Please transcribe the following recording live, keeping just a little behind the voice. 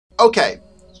Okay,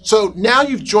 so now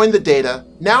you've joined the data.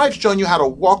 Now I've shown you how to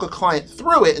walk a client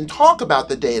through it and talk about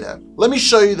the data. Let me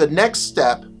show you the next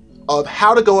step of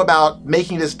how to go about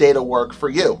making this data work for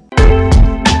you.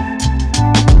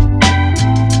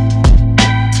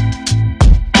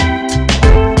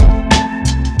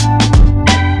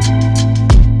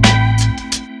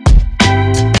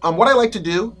 What I like to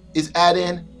do is add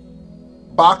in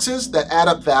boxes that add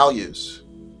up values.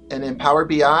 And in Power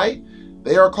BI,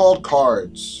 they are called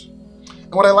cards.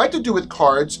 And what I like to do with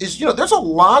cards is, there's a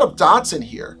lot of dots in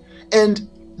here. And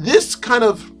this kind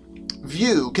of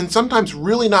view can sometimes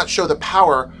really not show the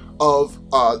power of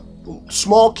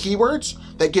small keywords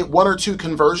that get 1 or 2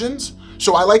 conversions.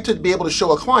 So I like to be able to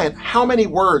show a client how many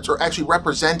words are actually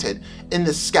represented in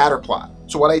this scatter plot.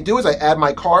 So what I do is I add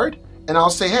my card and I'll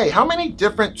say, hey, how many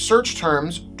different search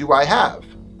terms do I have?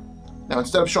 Now,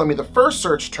 instead of showing me the first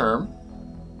search term,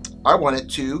 I want it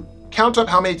to count up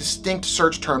how many distinct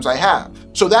search terms I have.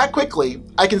 So that quickly,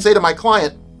 I can say to my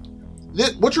client,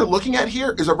 what you're looking at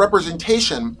here is a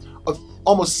representation of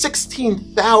almost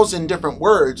 16,000 different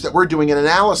words that we're doing an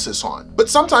analysis on. But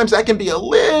sometimes that can be a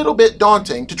little bit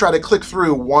daunting to try to click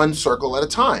through one circle at a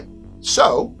time.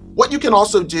 So what you can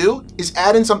also do is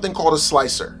add in something called a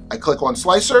slicer. I click on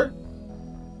slicer.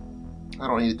 I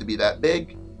don't need it to be that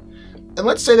big. And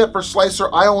let's say that for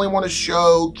slicer, I only want to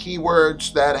show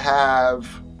keywords that have,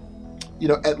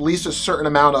 at least a certain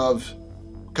amount of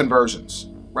conversions,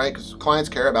 right? Because clients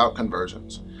care about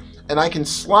conversions. And I can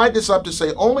slide this up to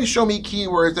say, only show me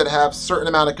keywords that have a certain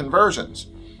amount of conversions.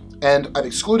 And I've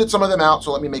excluded some of them out,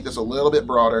 so let me make this a little bit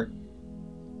broader.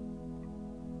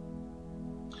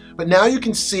 But now you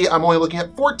can see I'm only looking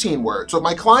at 14 words. So if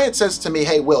my client says to me,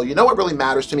 hey, Will, you know what really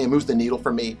matters to me and moves the needle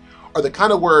for me are the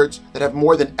kind of words that have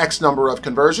more than X number of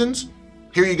conversions.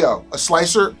 Here you go. A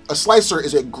slicer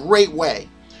is a great way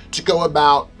to go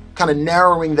about kind of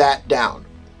narrowing that down.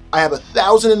 I have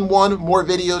 1,001 more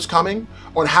videos coming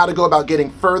on how to go about getting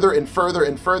further and further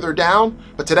and further down,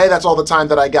 but today that's all the time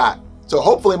that I got. So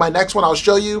hopefully my next one I'll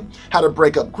show you how to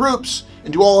break up groups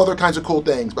and do all other kinds of cool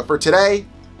things. But for today,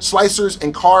 slicers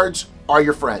and cards are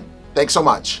your friend. Thanks so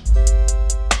much.